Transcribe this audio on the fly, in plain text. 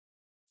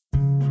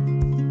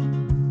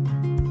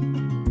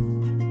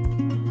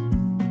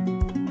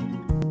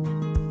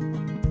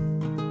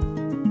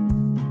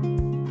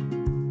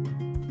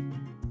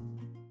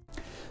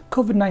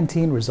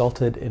COVID-19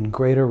 resulted in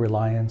greater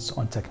reliance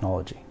on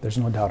technology. There's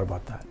no doubt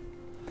about that.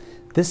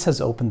 This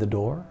has opened the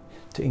door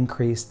to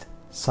increased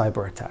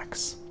cyber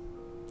attacks.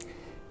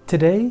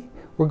 Today,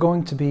 we're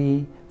going to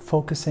be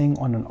focusing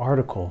on an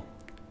article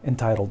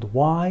entitled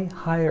 "Why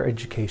Higher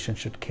Education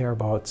Should Care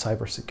About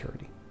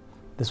Cybersecurity."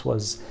 This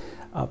was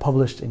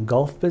published in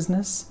Gulf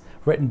Business,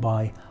 written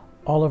by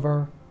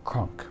Oliver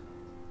Cronk.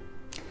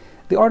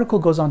 The article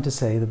goes on to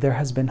say that there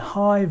has been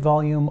high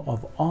volume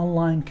of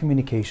online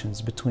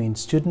communications between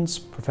students,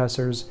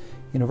 professors,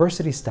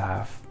 university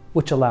staff,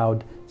 which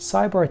allowed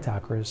cyber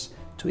attackers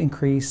to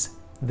increase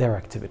their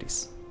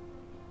activities.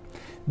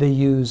 They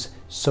use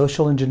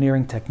social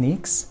engineering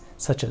techniques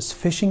such as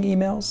phishing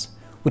emails,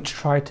 which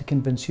try to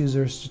convince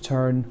users to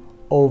turn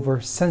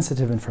over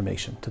sensitive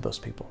information to those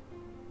people.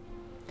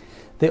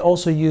 They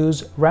also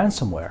use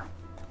ransomware,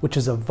 which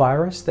is a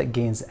virus that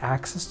gains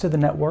access to the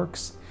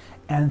networks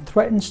and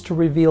threatens to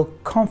reveal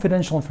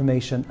confidential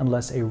information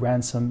unless a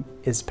ransom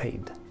is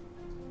paid.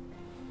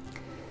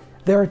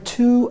 There are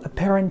two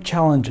apparent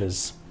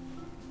challenges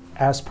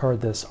as per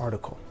this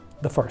article.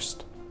 The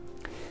first,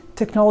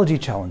 technology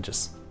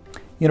challenges.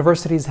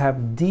 Universities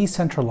have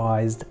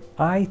decentralized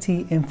IT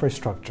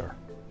infrastructure.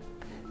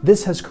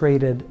 This has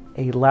created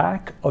a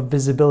lack of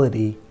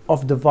visibility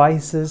of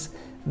devices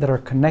that are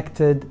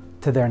connected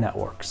to their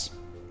networks,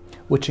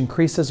 which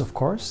increases, of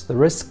course, the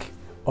risk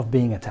of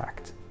being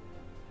attacked.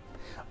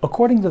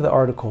 According to the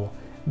article,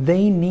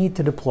 they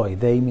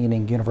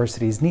meaning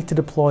universities, need to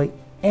deploy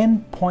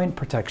endpoint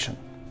protection,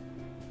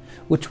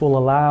 which will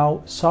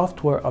allow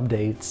software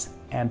updates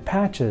and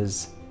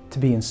patches to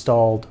be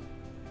installed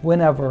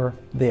whenever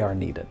they are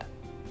needed.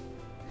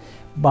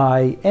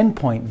 By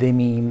endpoint, they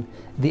mean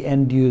the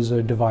end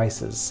user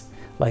devices,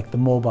 like the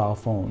mobile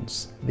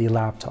phones, the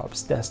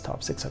laptops,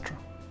 desktops, etc.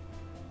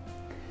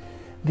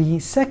 The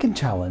second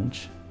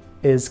challenge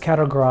is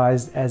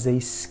categorized as a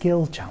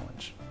skill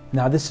challenge.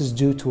 Now, this is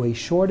due to a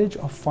shortage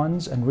of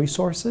funds and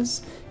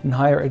resources in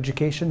higher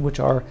education, which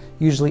are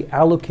usually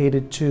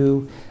allocated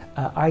to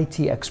IT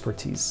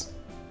expertise.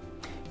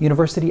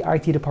 University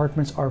IT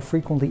departments are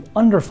frequently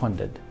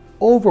underfunded,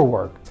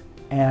 overworked,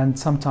 and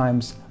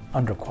sometimes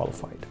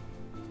underqualified.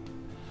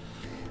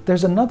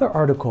 There's another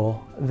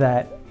article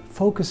that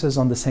focuses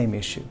on the same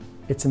issue.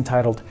 It's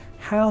entitled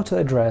 "How to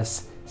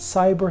Address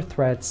Cyber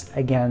Threats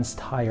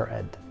Against Higher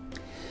Ed."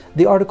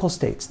 The article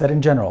states that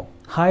in general,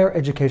 higher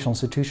educational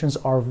institutions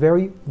are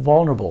very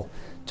vulnerable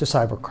to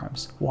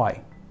cybercrimes.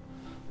 Why?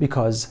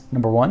 Because,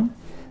 number one,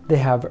 they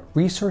have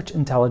research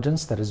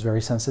intelligence that is very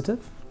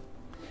sensitive.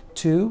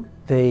 Two,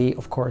 they,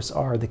 of course,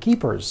 are the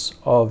keepers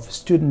of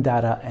student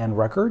data and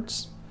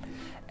records.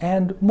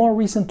 And more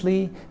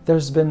recently,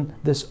 there's been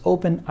this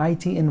open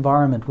IT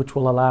environment which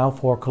will allow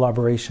for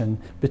collaboration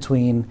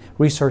between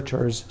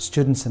researchers,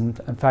 students,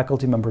 and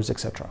faculty members,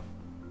 etc.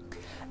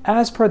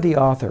 As per the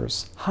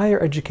authors, higher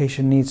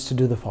education needs to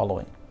do the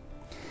following.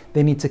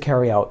 They need to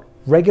carry out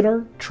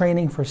regular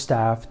training for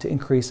staff to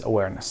increase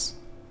awareness.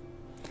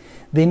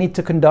 They need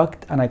to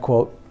conduct, and I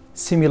quote,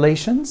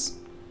 simulations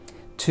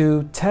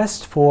to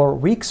test for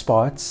weak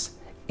spots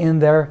in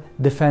their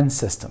defense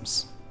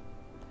systems.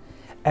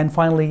 And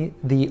finally,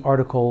 the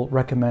article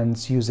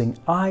recommends using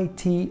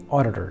IT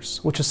auditors,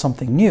 which is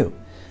something new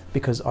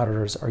because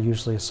auditors are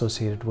usually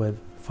associated with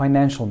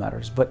financial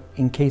matters. But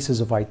in cases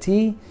of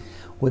IT,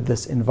 with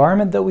this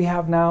environment that we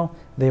have now,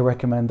 they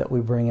recommend that we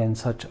bring in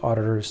such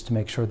auditors to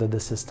make sure that the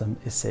system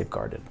is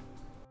safeguarded.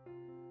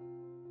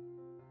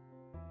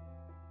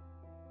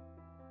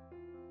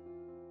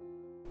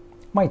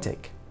 My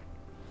take.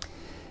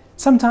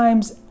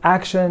 Sometimes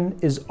action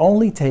is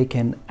only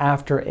taken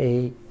after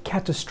a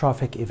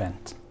catastrophic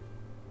event.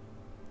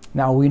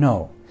 Now we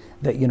know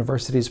that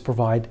universities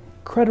provide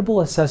credible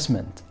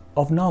assessment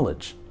of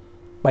knowledge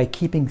by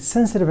keeping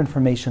sensitive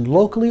information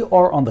locally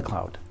or on the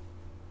cloud.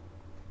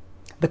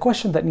 The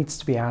question that needs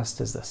to be asked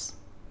is this: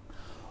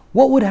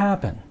 what would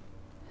happen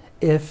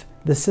if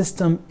the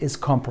system is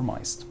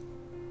compromised?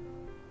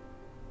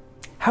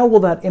 How will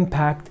that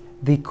impact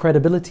the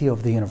credibility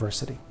of the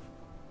university?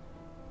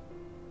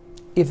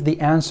 If the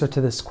answer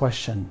to this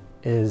question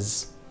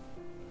is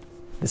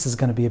this is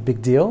going to be a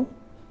big deal,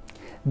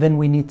 then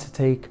we need to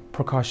take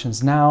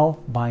precautions now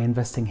by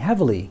investing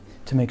heavily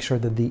to make sure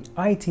that the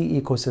IT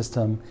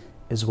ecosystem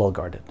is well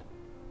guarded.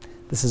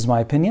 This is my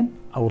opinion.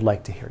 I would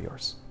like to hear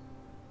yours.